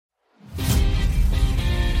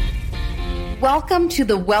Welcome to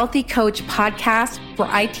the Wealthy Coach podcast, where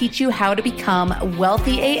I teach you how to become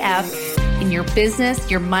wealthy AF in your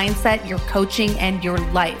business, your mindset, your coaching, and your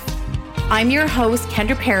life. I'm your host,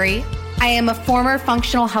 Kendra Perry. I am a former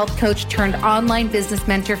functional health coach turned online business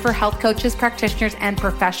mentor for health coaches, practitioners, and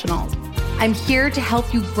professionals. I'm here to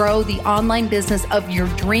help you grow the online business of your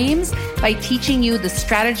dreams by teaching you the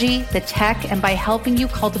strategy, the tech, and by helping you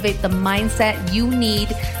cultivate the mindset you need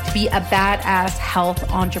to be a badass health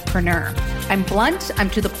entrepreneur. I'm blunt, I'm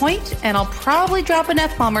to the point, and I'll probably drop an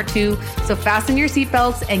F-bomb or two, so fasten your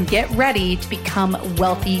seatbelts and get ready to become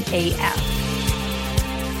wealthy AF.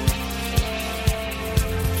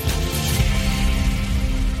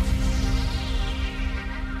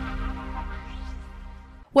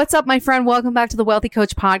 What's up, my friend? Welcome back to the Wealthy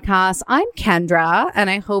Coach podcast. I'm Kendra, and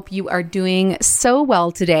I hope you are doing so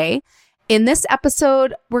well today. In this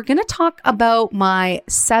episode, we're going to talk about my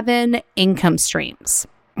 7 income streams.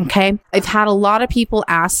 Okay. I've had a lot of people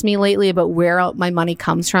ask me lately about where my money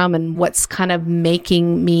comes from and what's kind of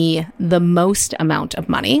making me the most amount of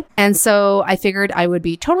money. And so I figured I would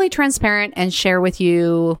be totally transparent and share with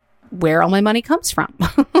you where all my money comes from.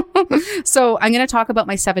 So I'm going to talk about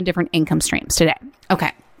my 7 different income streams today.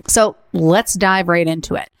 Okay. So let's dive right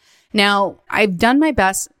into it. Now, I've done my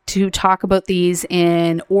best to talk about these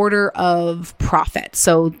in order of profit.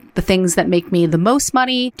 So the things that make me the most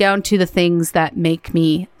money down to the things that make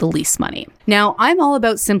me the least money. Now, I'm all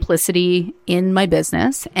about simplicity in my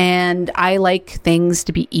business, and I like things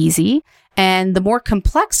to be easy. And the more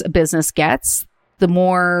complex a business gets, the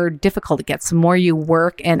more difficult it gets, the more you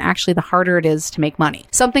work, and actually the harder it is to make money.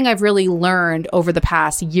 Something I've really learned over the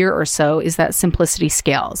past year or so is that simplicity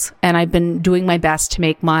scales. And I've been doing my best to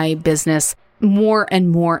make my business more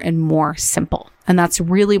and more and more simple. And that's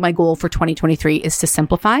really my goal for 2023 is to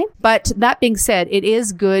simplify. But that being said, it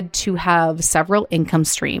is good to have several income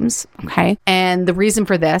streams. Okay. And the reason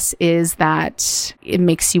for this is that it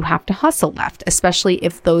makes you have to hustle left, especially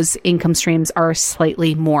if those income streams are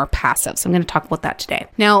slightly more passive. So I'm going to talk about that today.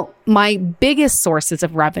 Now, my biggest sources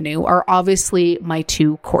of revenue are obviously my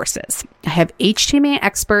 2 courses. I have HTMA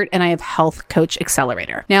Expert and I have Health Coach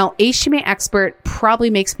Accelerator. Now, HTMA Expert probably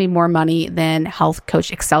makes me more money than Health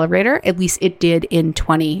Coach Accelerator. At least it did in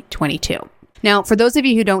 2022. Now, for those of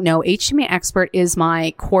you who don't know, HTMA Expert is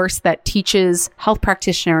my course that teaches health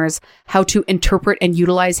practitioners how to interpret and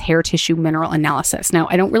utilize hair tissue mineral analysis. Now,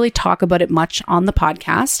 I don't really talk about it much on the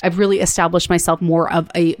podcast. I've really established myself more of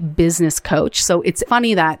a business coach. So it's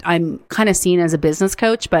funny that I'm kind of seen as a business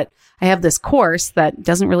coach, but I have this course that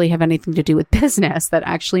doesn't really have anything to do with business that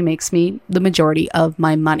actually makes me the majority of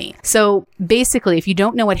my money. So basically, if you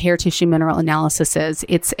don't know what hair tissue mineral analysis is,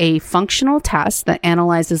 it's a functional test that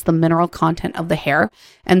analyzes the mineral content of the hair.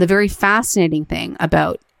 And the very fascinating thing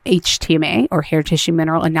about HTMA or hair tissue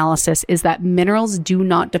mineral analysis is that minerals do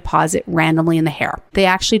not deposit randomly in the hair. They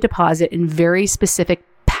actually deposit in very specific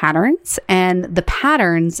patterns, and the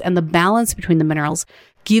patterns and the balance between the minerals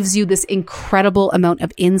gives you this incredible amount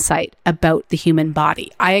of insight about the human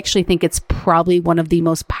body. I actually think it's probably one of the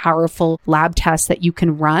most powerful lab tests that you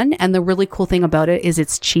can run. And the really cool thing about it is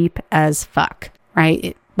it's cheap as fuck, right?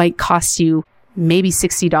 It might cost you maybe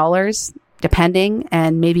 $60 depending,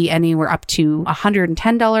 and maybe anywhere up to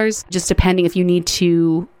 $110, just depending if you need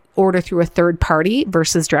to order through a third party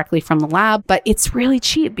versus directly from the lab. But it's really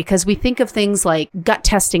cheap because we think of things like gut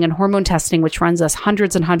testing and hormone testing, which runs us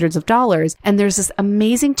hundreds and hundreds of dollars. And there's this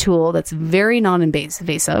amazing tool that's very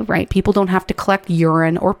non-invasive, right? People don't have to collect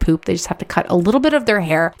urine or poop. They just have to cut a little bit of their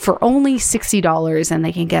hair for only $60, and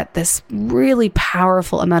they can get this really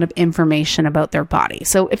powerful amount of information about their body.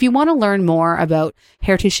 So if you want to learn more about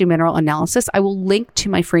hair tissue mineral analysis, I will link to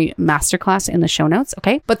my free masterclass in the show notes.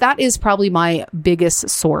 Okay. But that is probably my biggest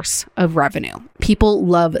source of revenue. People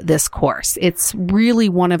love this course. It's really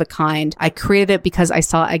one of a kind. I created it because I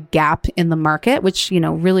saw a gap in the market, which,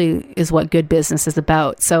 really is what good business is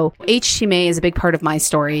about. So HTMA is a big part of my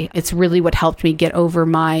story. It's really what helped me get over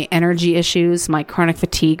my energy issues, my chronic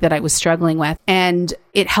fatigue that I was struggling with. And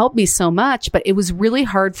it helped me so much, but it was really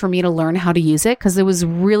hard for me to learn how to use it because there was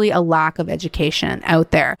really a lack of education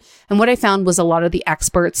out there. And what I found was a lot of the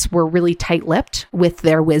experts were really tight-lipped with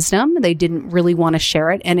their wisdom. They didn't really want to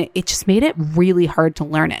share it. And it just made it really hard to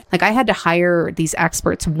learn it. Like I had to hire these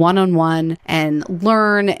experts one-on-one and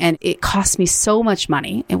learn, and it cost me so much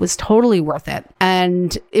money. It was totally worth it.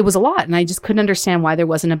 And it was a lot. And I just couldn't understand why there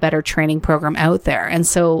wasn't a better training program out there. And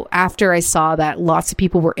so after I saw that lots of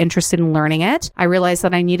people were interested in learning it, I realized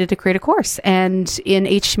that I needed to create a course. And in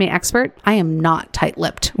HTMA Expert, I am not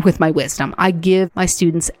tight-lipped with my wisdom. I give my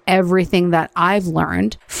students everything that I've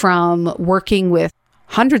learned from working with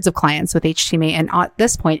hundreds of clients with HTMA and at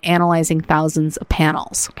this point, analyzing thousands of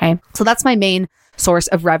panels. Okay. So that's my main source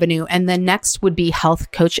of revenue. And then next would be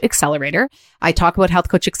Health Coach Accelerator. I talk about Health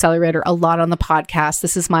Coach Accelerator a lot on the podcast.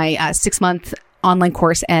 This is my 6-month online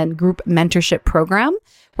course and group mentorship program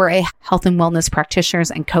where health and wellness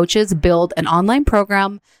practitioners and coaches build an online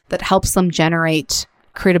program that helps them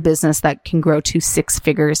create a business that can grow to 6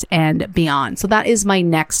 figures and beyond. So that is my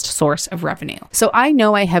next source of revenue. So I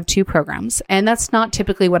know I have 2 programs, and that's not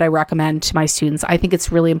typically what I recommend to my students. I think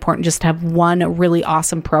it's really important just to have one really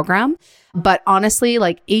awesome program. But honestly,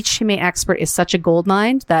 like HTMA Expert is such a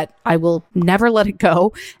goldmine that I will never let it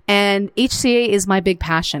go. And HCA is my big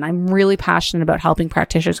passion. I'm really passionate about helping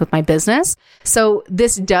practitioners with my business. So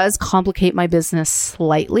this does complicate my business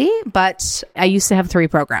slightly, but I used to have 3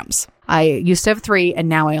 programs. I used to have 3 and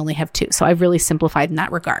now I only have 2. So I've really simplified in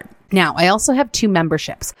that regard. Now, I also have 2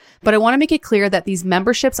 memberships, but I want to make it clear that these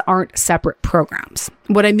memberships aren't separate programs.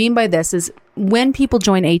 What I mean by this is when people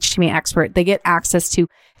join HTMA Expert, they get access to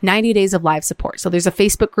 90 days of live support. So there's a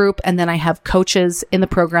Facebook group, and then I have coaches in the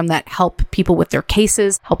program that help people with their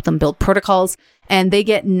cases, help them build protocols, and they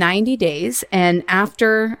get 90 days. And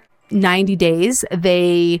after 90 days,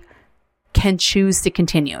 they can choose to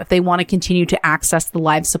continue if they want to continue to access the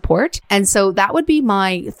live support. And so that would be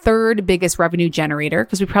my 3rd biggest revenue generator,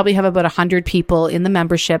 because we probably have about 100 people in the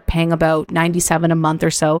membership paying about $97 a month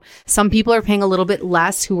or so. Some people are paying a little bit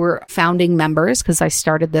less who were founding members, because I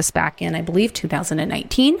started this back in, I believe,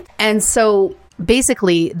 2019. And so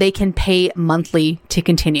basically they can pay monthly to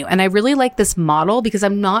continue. And I really like this model because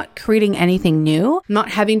I'm not creating anything new. I'm not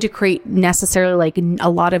having to create necessarily like a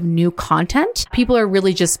lot of new content. People are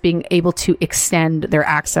really just being able to extend their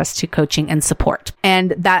access to coaching and support.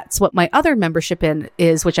 And that's what my other membership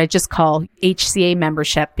is, which I just call HCA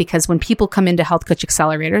membership, because when people come into Health Coach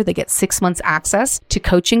Accelerator, they get 6 months access to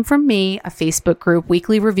coaching from me, a Facebook group,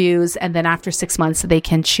 weekly reviews, and then after 6 months, they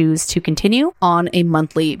can choose to continue on a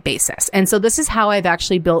monthly basis. And so this is how I've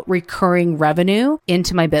actually built recurring revenue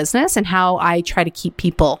into my business and how I try to keep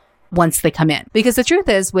people once they come in. Because the truth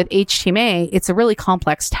is with HTMA, it's a really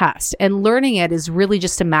complex test, and learning it is really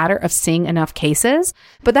just a matter of seeing enough cases.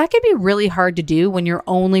 But that can be really hard to do when you're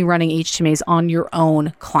only running HTMAs on your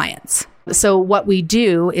own clients. So what we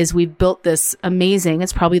do is we've built this amazing,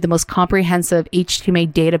 it's probably the most comprehensive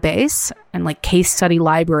HTMA database and like case study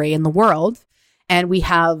library in the world. And we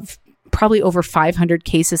have probably over 500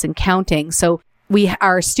 cases and counting. So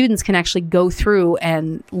our students can actually go through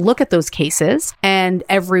and look at those cases. And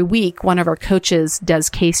every week, one of our coaches does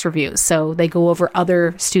case reviews. So they go over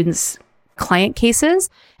other students' client cases.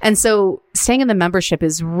 And so staying in the membership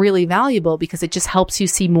is really valuable because it just helps you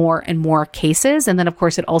see more and more cases. And then, of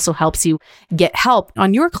course, it also helps you get help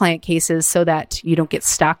on your client cases so that you don't get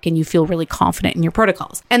stuck and you feel really confident in your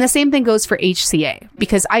protocols. And the same thing goes for HCA,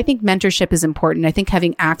 because I think mentorship is important. I think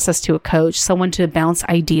having access to a coach, someone to bounce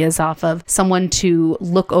ideas off of, someone to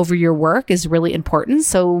look over your work is really important.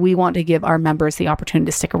 So we want to give our members the opportunity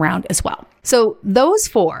to stick around as well. So those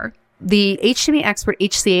 4, the HTMA Expert,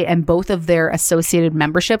 HCA, and both of their associated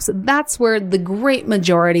memberships, that's where the great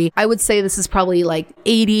majority, I would say this is probably like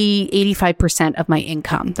 85% of my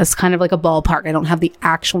income. That's kind of like a ballpark. I don't have the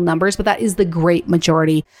actual numbers, but that is the great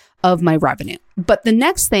majority of my revenue. But the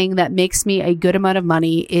next thing that makes me a good amount of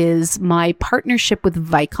money is my partnership with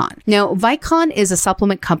Vicon. Now, Vicon is a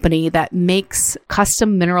supplement company that makes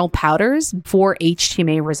custom mineral powders for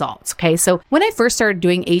HTMA results. Okay. So when I first started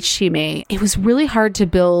doing HTMA, it was really hard to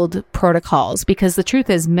build protocols because the truth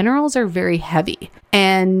is minerals are very heavy,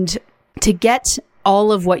 and to get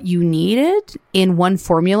all of what you needed in one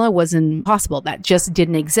formula was impossible. That just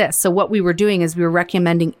didn't exist. So what we were doing is we were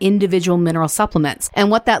recommending individual mineral supplements.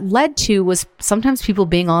 And what that led to was sometimes people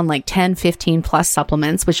being on like 10, 15 plus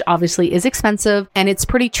supplements, which obviously is expensive and it's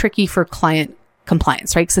pretty tricky for client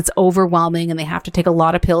compliance, right? Because it's overwhelming and they have to take a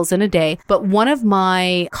lot of pills in a day. But one of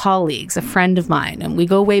my colleagues, a friend of mine, and we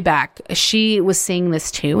go way back, she was seeing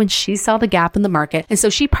this too, and she saw the gap in the market. And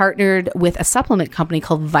so she partnered with a supplement company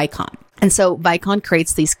called Vicon. And so Vicon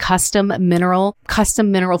creates these custom mineral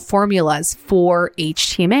formulas for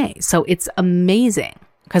HTMA. So it's amazing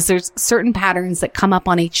because there's certain patterns that come up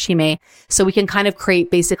on HTMA. So we can kind of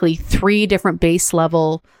create basically 3 different base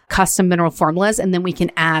level custom mineral formulas, and then we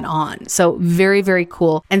can add on. So very, very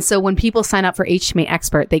cool. And so when people sign up for HTMA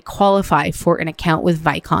Expert, they qualify for an account with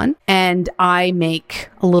Vicon, and I make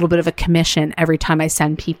a little bit of a commission every time I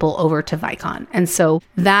send people over to Vicon. And so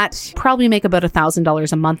that probably make about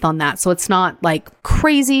 $1,000 a month on that. So it's not like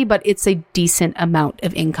crazy, but it's a decent amount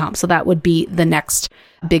of income. So that would be the next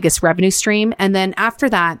biggest revenue stream. And then after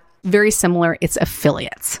that, very similar, it's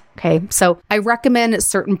affiliates. Okay. So I recommend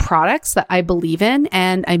certain products that I believe in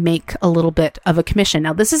and I make a little bit of a commission.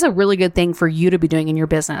 Now, this is a really good thing for you to be doing in your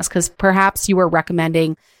business because perhaps you are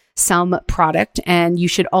recommending some product and you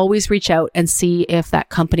should always reach out and see if that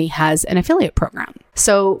company has an affiliate program.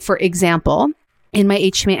 So for example, in my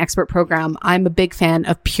HTMA Expert program, I'm a big fan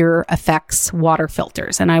of Pure Effects water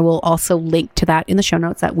filters, and I will also link to that in the show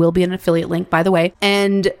notes. That will be an affiliate link, by the way.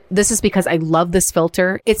 And this is because I love this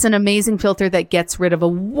filter. It's an amazing filter that gets rid of a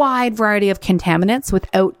wide variety of contaminants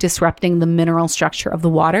without disrupting the mineral structure of the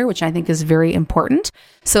water, which I think is very important.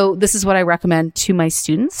 So this is what I recommend to my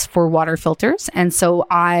students for water filters. And so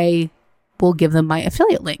I will give them my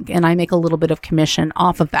affiliate link and I make a little bit of commission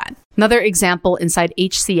off of that. Another example inside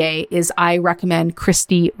HCA is I recommend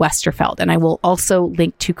Christy Westerfeld, and I will also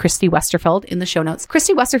link to Christy Westerfeld in the show notes.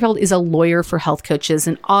 Christy Westerfeld is a lawyer for health coaches,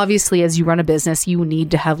 and obviously as you run a business, you need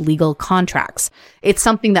to have legal contracts. It's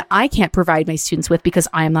something that I can't provide my students with because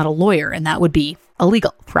I am not a lawyer, and that would be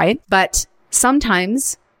illegal, right? But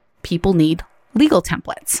sometimes people need legal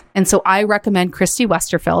templates. And so I recommend Christy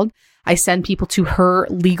Westerfeld. I send people to her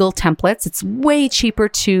legal templates. It's way cheaper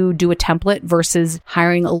to do a template versus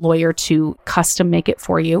hiring a lawyer to custom make it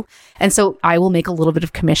for you. And so I will make a little bit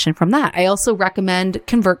of commission from that. I also recommend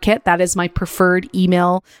ConvertKit. That is my preferred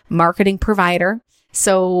email marketing provider.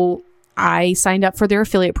 So I signed up for their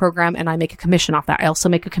affiliate program and I make a commission off that. I also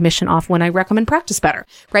make a commission off when I recommend Practice Better,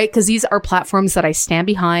 right? Because these are platforms that I stand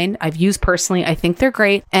behind. I've used personally. I think they're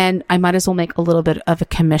great. And I might as well make a little bit of a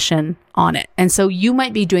commission on it. And so you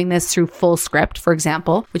might be doing this through FullScript, for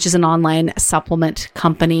example, which is an online supplement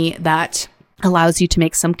company that allows you to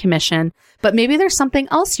make some commission. But maybe there's something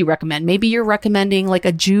else you recommend. Maybe you're recommending like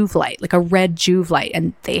a Joovv light, like a red Joovv light,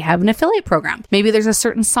 and they have an affiliate program. Maybe there's a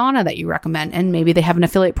certain sauna that you recommend, and maybe they have an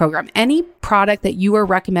affiliate program. Any product that you are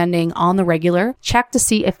recommending on the regular, check to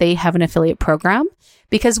see if they have an affiliate program.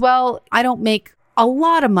 Because, well, I don't make a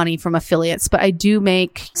lot of money from affiliates, but I do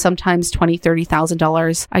make sometimes $20,000,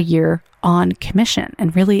 $30,000 a year on commission.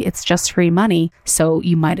 And really, it's just free money, so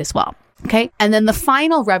you might as well. Okay. And then the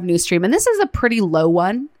final revenue stream, and this is a pretty low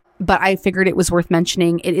one, but I figured it was worth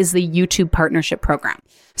mentioning. It is the YouTube partnership program.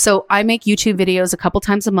 So I make YouTube videos a couple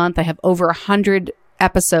times a month. I have over 100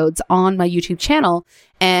 episodes on my YouTube channel,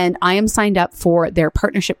 and I am signed up for their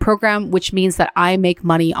partnership program, which means that I make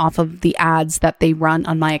money off of the ads that they run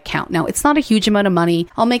on my account. Now, it's not a huge amount of money.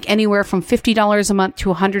 I'll make anywhere from $50 a month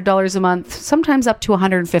to $100 a month, sometimes up to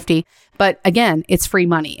 $150. But again, it's free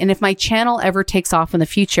money. And if my channel ever takes off in the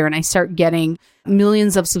future and I start getting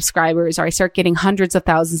millions of subscribers, or I start getting hundreds of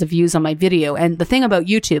thousands of views on my video. And the thing about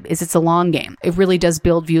YouTube is it's a long game. It really does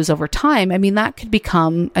build views over time. I mean, that could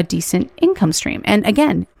become a decent income stream. And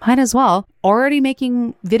again, might as well, already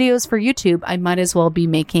making videos for YouTube, I might as well be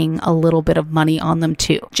making a little bit of money on them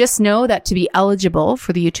too. Just know that to be eligible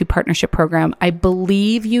for the YouTube partnership program, I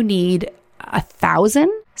believe you need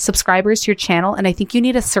 1,000 subscribers to your channel. And I think you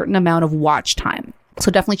need a certain amount of watch time. So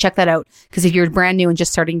definitely check that out, because if you're brand new and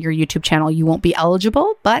just starting your YouTube channel, you won't be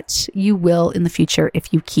eligible, but you will in the future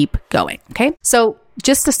if you keep going. Okay. So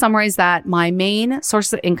just to summarize that, my main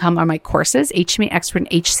sources of income are my courses, HTMA Expert and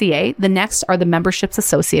HCA. The next are the memberships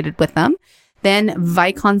associated with them. Then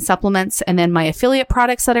Vicon supplements, and then my affiliate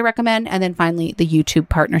products that I recommend. And then finally, the YouTube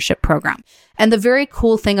partnership program. And the very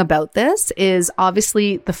cool thing about this is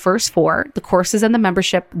obviously the first four, the courses and the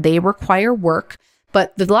membership, they require work.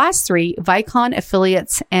 But the last three, Vicon,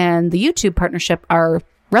 affiliates, and the YouTube partnership, are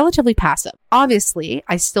relatively passive. Obviously,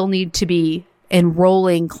 I still need to be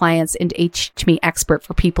enrolling clients into HTMA Expert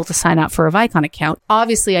for people to sign up for a Vicon account.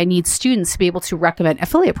 Obviously, I need students to be able to recommend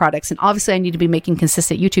affiliate products. And obviously, I need to be making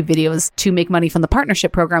consistent YouTube videos to make money from the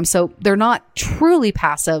partnership program. So they're not truly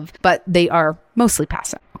passive, but they are mostly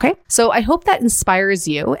passive. Okay. So I hope that inspires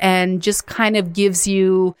you and just kind of gives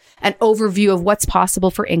you an overview of what's possible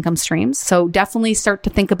for income streams. So definitely start to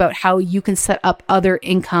think about how you can set up other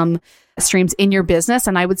income streams in your business.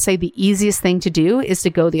 And I would say the easiest thing to do is to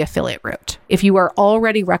go the affiliate route. If you are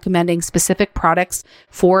already recommending specific products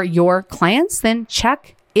for your clients, then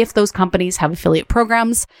check if those companies have affiliate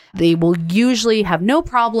programs. They will usually have no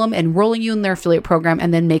problem enrolling you in their affiliate program,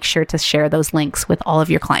 and then make sure to share those links with all of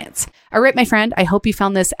your clients. All right, my friend, I hope you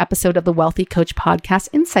found this episode of the Wealthy Coach Podcast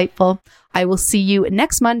insightful. I will see you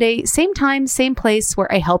next Monday, same time, same place,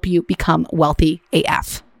 where I help you become wealthy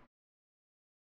AF.